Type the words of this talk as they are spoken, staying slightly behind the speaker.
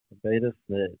beta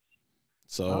snitch. I don't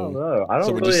So, know. I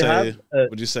so don't really have.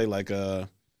 would you say like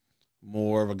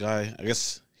more of a guy? I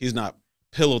guess he's not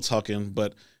pillow talking,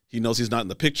 but he knows he's not in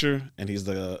the picture, and he's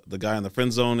the guy in the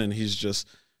friend zone, and he's just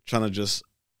trying to just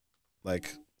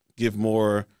like give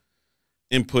more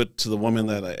input to the woman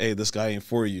that like, hey, this guy ain't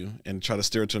for you, and try to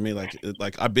steer it to me like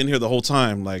I've been here the whole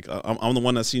time. Like I'm the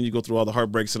one that's seen you go through all the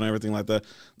heartbreaks and everything like that.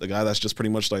 The guy that's just pretty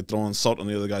much like throwing salt on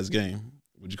the other guy's game.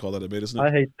 Would you call that a beta snitch?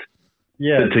 I hate.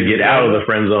 Yeah, to get out of the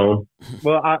friend zone.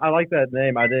 Well, I like that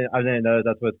name. I didn't know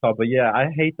that's what it's called. But yeah,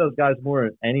 I hate those guys more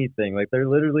than anything. Like they're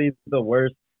literally the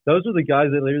worst. Those are the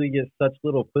guys that literally get such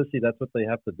little pussy. That's what they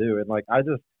have to do. And like I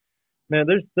just man,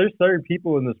 there's certain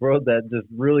people in this world that just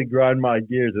really grind my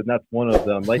gears, and that's one of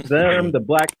them. Like them, the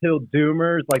black pill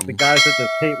doomers, like the guys that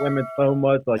just hate women so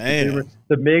much, like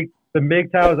the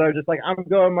MGTOWs are just like, I'm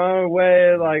going my own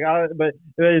way, but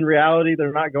in reality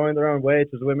they're not going their own way.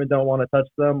 It's just women don't want to touch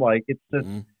them. Like it's just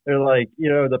they're like,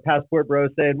 the passport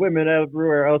bros saying women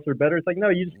everywhere else are better. It's like, no,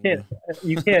 you just can't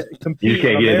compete. You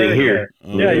can't get anything here.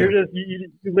 Yeah, you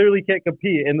literally can't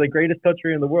compete in the greatest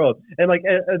country in the world. And like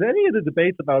as any of the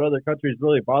debates about other countries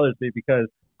really bothers me because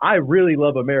I really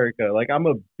love America. Like I'm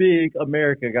a big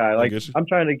America guy. Like I'm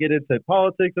trying to get into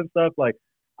politics and stuff. Like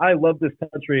I love this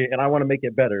country and I want to make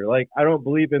it better. Like I don't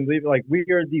believe in leaving. Like we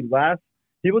are the last.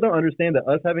 People don't understand that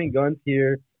us having guns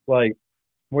here, like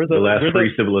we're the last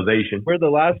free civilization. We're the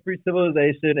last free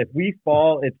civilization. If we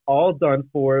fall, it's all done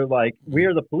for. Like we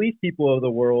are the police people of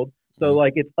the world. So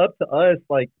like it's up to us.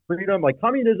 Like freedom. Like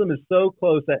communism is so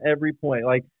close at every point.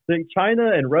 Like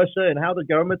China and Russia and how the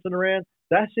governments in Iran,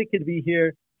 that shit could be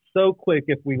here so quick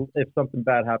if something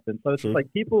bad happens. So it's just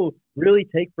like people really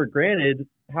take for granted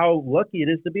how lucky it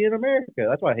is to be in America.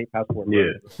 That's why I hate passport.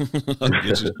 Yeah.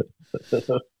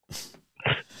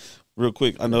 Real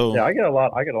quick, I know. Yeah, I get a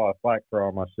lot of flack for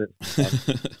all my shit.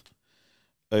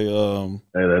 Hey,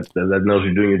 that knows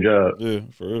you're doing your job. Yeah,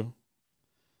 for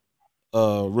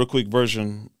real. Real quick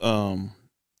version.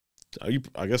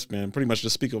 I guess, man, pretty much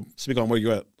just speak on where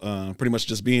you're at. Pretty much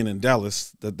just being in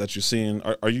Dallas that you're seeing.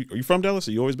 Are you from Dallas?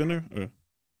 Have you always been there? Or?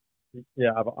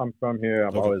 Yeah, I'm from here.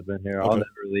 I've always been here. I'll never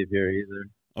leave here either.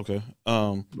 Okay.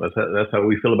 That's how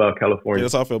we feel about California. Yeah,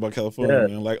 that's how I feel about California,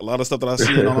 man. Like a lot of stuff that I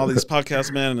see on all these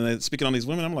podcasts, man, and they speaking on these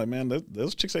women, I'm like, man,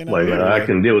 those chicks ain't like, I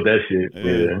can deal with that shit.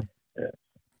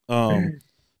 Yeah.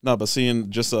 No, but seeing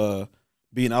just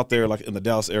being out there like in the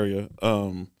Dallas area,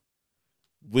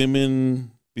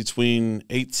 women between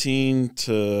 18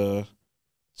 to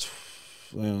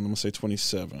I'm gonna say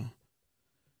 27.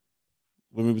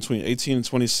 Women between 18 and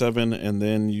 27, and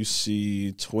then you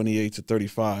see 28 to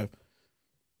 35.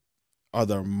 Are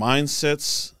their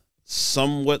mindsets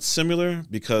somewhat similar?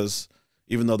 Because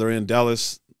even though they're in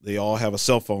Dallas, they all have a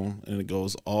cell phone, and it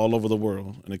goes all over the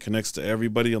world, and it connects to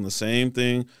everybody on the same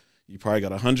thing. You probably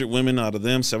got 100 women out of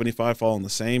them, 75 fall on the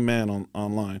same man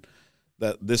online.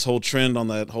 That this whole trend on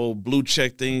that whole blue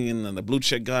check thing, and then the blue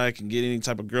check guy can get any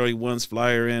type of girl he wants,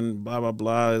 fly her in, blah, blah,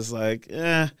 blah. Is like,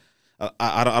 I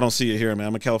don't see it here, man.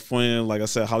 I'm in California. Like I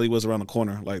said, Hollywood's around the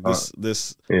corner. Like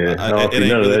this. Yeah, I don't see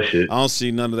none of that shit. I don't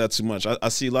see none of that too much. I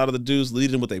see a lot of the dudes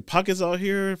leading with their pockets out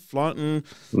here, flaunting,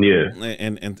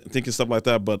 and thinking stuff like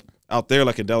that. But out there,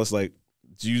 like in Dallas, like,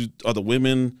 are the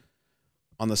women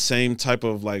on the same type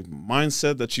of like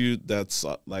mindset that's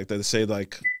like they say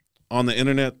like on the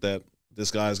internet that this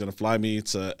guy is gonna fly me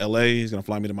to LA, he's gonna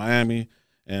fly me to Miami,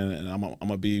 and I'm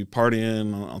gonna be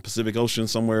partying on Pacific Ocean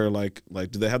somewhere. Like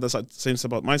do they have that same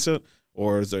type of mindset,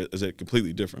 or is it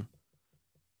completely different?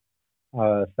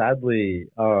 Sadly,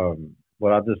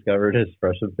 what I've discovered is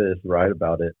Fresh and Fit is right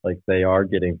about it. Like they are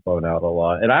getting flown out a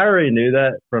lot, and I already knew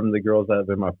that from the girls that have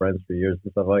been my friends for years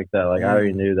and stuff like that. Like I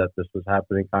already knew that this was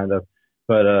happening, kind of,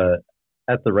 but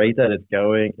at the rate that it's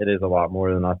going, it is a lot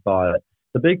more than I thought.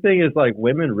 The big thing is like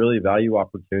women really value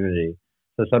opportunity.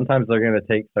 So sometimes they're going to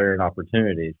take certain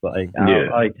opportunities. Like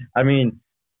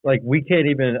we can't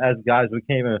even, as guys, we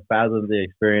can't even fathom the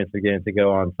experience of getting to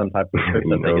go on some type of trip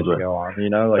that they get to go on,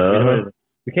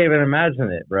 we can't even imagine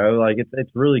it, bro. Like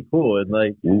it's really cool. And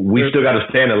like, we still got to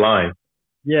stand in line.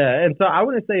 Yeah. And so I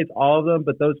wouldn't say it's all of them,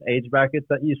 but those age brackets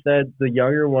that you said, the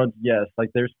younger ones, yes, like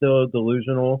they're still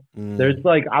delusional. There's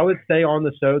like, I would say on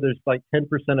the show, there's like 10%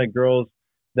 of girls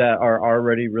that are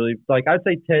already really, like I'd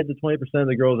say 10 to 20% of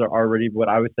the girls are already what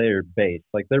I would say are based.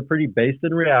 Like they're pretty based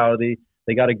in reality.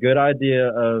 They got a good idea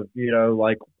of,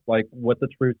 like what the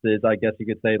truth is, I guess you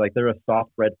could say. Like they're a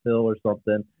soft red pill or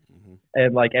something.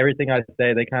 And like everything I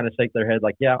say, they kind of shake their head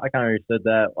like, yeah, I kind of understood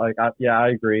that. Like, I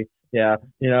agree. Yeah.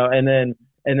 And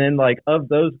then like of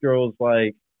those girls,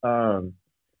 like,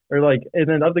 or like, and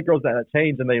then other girls that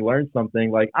change and they learn something.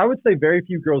 Like, I would say very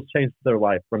few girls changed their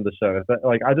life from the show. But,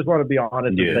 like, I just want to be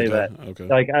honest and say that. Okay.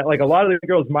 Like a lot of the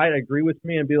girls might agree with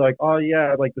me and be like, oh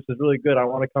yeah, like this is really good. I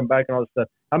want to come back and all this stuff.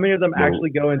 How many of them actually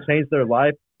go and change their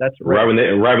life? That's right when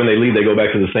they leave, they go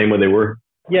back to the same way they were.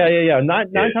 Yeah.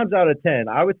 Nine times out of 10,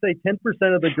 I would say 10%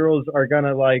 of the girls are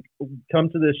gonna like come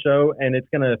to this show and it's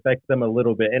gonna affect them a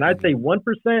little bit. And I'd say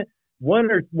 1%. 1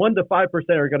 to 5%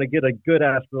 are going to get a good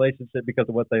ass relationship because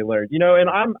of what they learned, you know,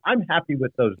 and I'm happy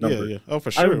with those numbers. Yeah. Oh,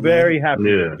 for sure. I'm very happy.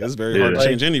 Yeah, it's very hard to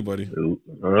change anybody. You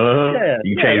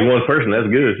change one person, that's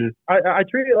good. I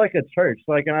treat it like a church,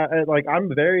 like, and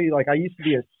I'm very like I used to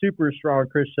be a super strong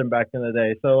Christian back in the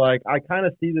day, so like I kind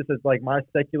of see this as like my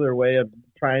secular way of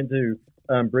trying to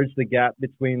bridge the gap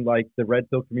between like the red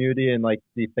pill community and like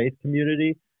the faith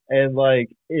community, and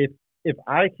like if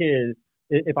I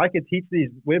could teach these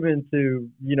women to,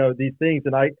 you know, these things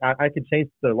and I could change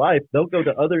their life, they'll go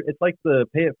to other, it's like the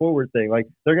pay it forward thing. Like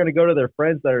they're going to go to their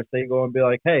friends that are single and be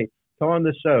like, hey, come on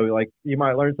this show. Like you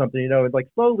might learn something, you know, and like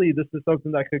slowly this is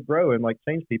something that could grow and like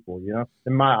change people, you know,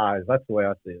 in my eyes. That's the way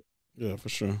I see it. Yeah, for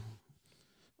sure.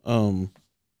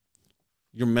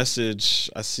 Your message,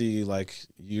 I see like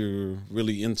you're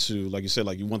really into, like you said,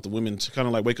 like you want the women to kind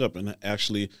of like wake up and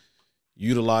actually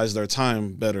utilize their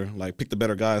time better, like pick the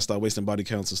better guys, stop wasting body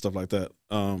counts and stuff like that.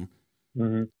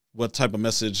 What type of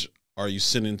message are you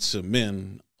sending to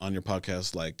men on your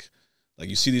podcast? Like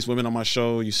you see these women on my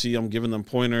show, you see I'm giving them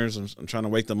pointers, I'm trying to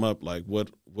wake them up. Like what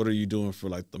are you doing for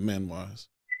like the men wise?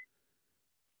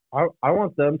 I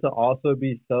want them to also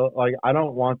be I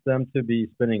don't want them to be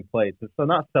spinning plates. So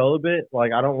not celibate.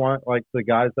 Like I don't want like the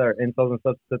guys that are incels and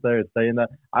stuff to sit there and saying that.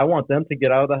 I want them to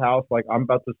get out of the house. Like I'm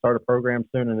about to start a program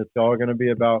soon and it's all going to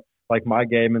be about like my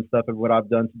game and stuff and what I've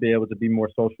done to be able to be more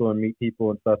social and meet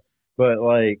people and stuff. But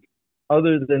like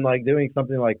other than like doing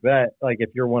something like that, like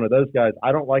if you're one of those guys,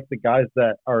 I don't like the guys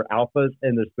that are alphas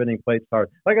and they're spinning plates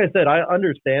hard. Like I said, I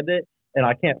understand it. And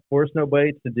I can't force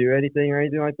nobody to do anything or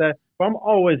anything like that. But I'm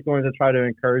always going to try to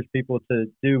encourage people to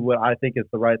do what I think is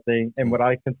the right thing and what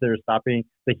I consider stopping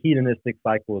the hedonistic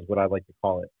cycle is what I like to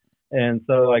call it. And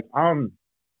so like I'm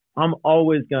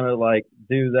always gonna like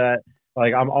do that.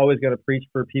 Like I'm always gonna preach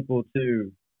for people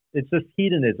to. It's just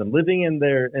hedonism, living in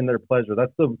their pleasure.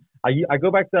 That's I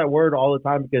go back to that word all the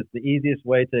time because it's the easiest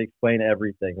way to explain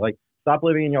everything. Like. Stop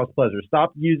living in y'all's pleasure.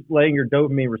 Stop letting your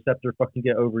dopamine receptor fucking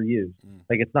get overused.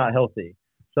 Like it's not healthy.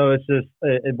 So it's just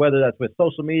whether that's with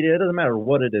social media, it doesn't matter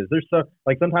what it is. There's so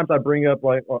like sometimes I bring up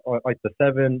like the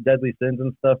 7 deadly sins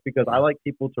and stuff because I like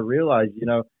people to realize, you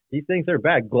know, these things are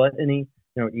bad. Gluttony,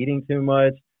 you know, eating too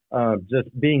much, just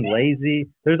being lazy.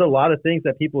 There's a lot of things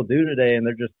that people do today and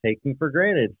they're just taking for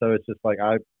granted. So it's just like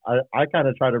I kind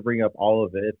of try to bring up all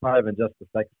of it. It's not even just the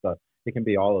sex stuff. It can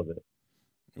be all of it.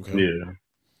 Okay. Yeah.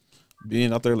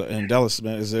 Being out there in Dallas,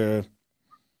 man, is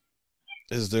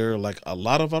there like a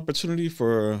lot of opportunity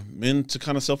for men to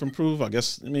kind of self-improve? I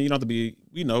guess, I mean, you don't have to be,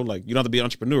 you know, like you don't have to be an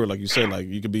entrepreneur, like you said, like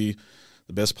you could be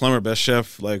the best plumber, best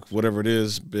chef, like whatever it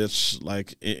is, bitch,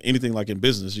 like anything like in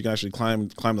business, you can actually climb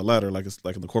the ladder, like it's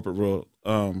like in the corporate world.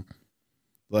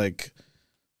 Like,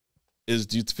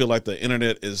 do you feel like the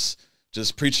internet is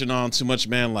just preaching on too much,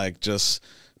 man? Like just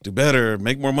do better,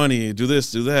 make more money, do this,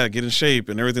 do that, get in shape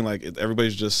and everything. Like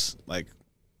everybody's just like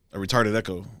a retarded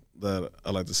echo that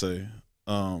I like to say.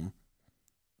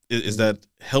 Is that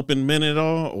helping men at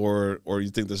all? Or you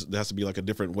think there has to be like a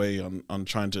different way on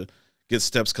trying to get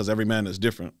steps because every man is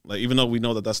different? Like, even though we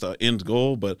know that that's the end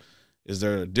goal, but is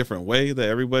there a different way that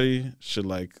everybody should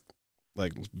like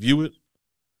view it?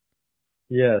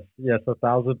 Yes,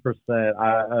 1,000%.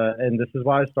 And this is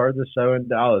why I started the show in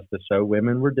Dallas, to show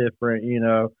women were different, you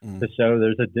know, to show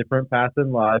there's a different path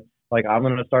in life. Like I'm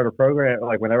going to start a program,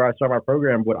 like whenever I start my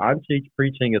program, what I'm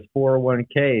preaching is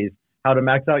 401ks, how to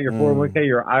max out your 401k,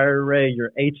 your IRA,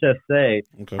 your HSA,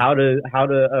 okay. how to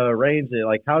arrange it,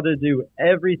 like how to do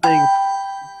everything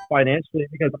financially.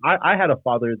 Because I had a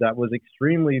father that was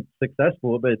extremely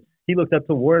successful, but he looked up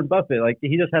to Warren Buffett. Like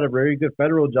he just had a very good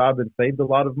federal job and saved a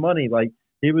lot of money. Like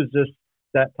he was just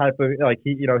that type of, like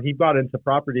he got into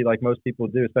property like most people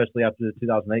do, especially after the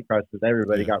 2008 crisis.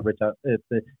 Everybody got rich if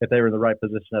they were in the right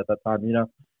position at that time, you know.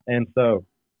 And so,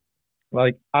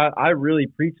 like I really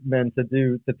preach men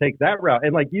to take that route.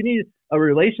 And like you need a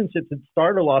relationship to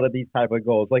start a lot of these type of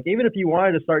goals. Like even if you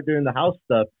wanted to start doing the house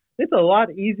stuff, it's a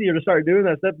lot easier to start doing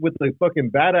that stuff with a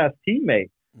fucking badass teammate.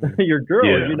 Your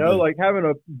girl, you know, like having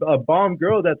a bomb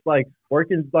girl that's like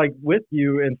working like with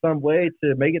you in some way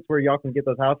to make it to where y'all can get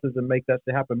those houses and make that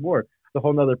to happen more. It's a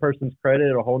whole nother person's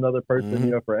credit, a whole nother person,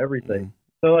 you know, for everything.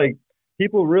 So like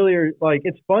people really are like,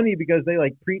 it's funny because they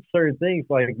like preach certain things.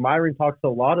 Like Myron talks a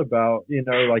lot about,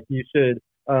 like you should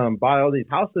buy all these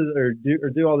houses or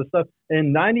do all this stuff.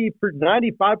 And 95%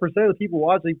 of the people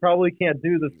watching probably can't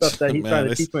do the stuff that he's trying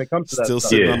to teach when it comes to that stuff. Still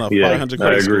sitting on a 500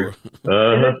 credit score.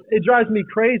 It drives me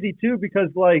crazy too because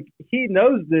like he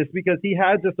knows this because he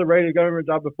had just a regular government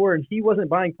job before and he wasn't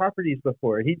buying properties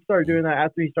before. He started doing that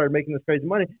after he started making this crazy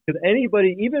money. Because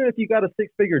anybody, even if you got a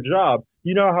 6-figure job,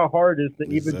 you know how hard it is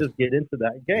to even just get into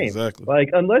that game. Exactly.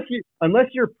 Like unless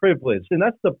you're privileged, and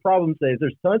that's the problem today.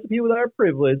 There's tons of people that are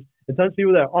privileged and tons of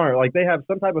people that aren't. Like they have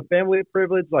some type of family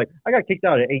privilege. Like I got kicked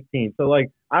out at 18, so like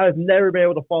I've never been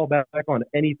able to fall back on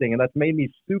anything, and that's made me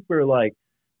super like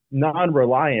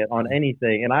non-reliant on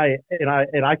anything. And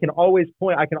I can always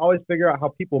figure out how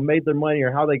people made their money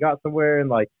or how they got somewhere,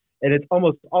 and it's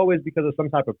almost always because of some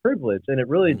type of privilege. And it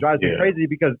really drives me crazy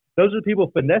because those are people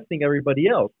finessing everybody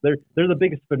else. They're the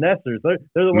biggest finessers. They're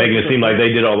the making it seem like they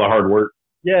did all the hard work.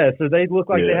 Yeah, so they look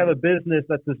like they have a business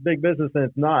that's this big business, and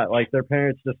it's not. Like their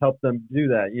parents just helped them do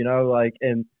that, like,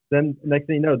 and then next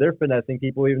thing you know, they're finessing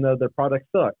people even though their product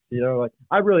sucks. Like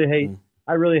I really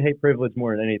hate privilege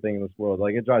more than anything in this world.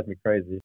 Like it drives me crazy.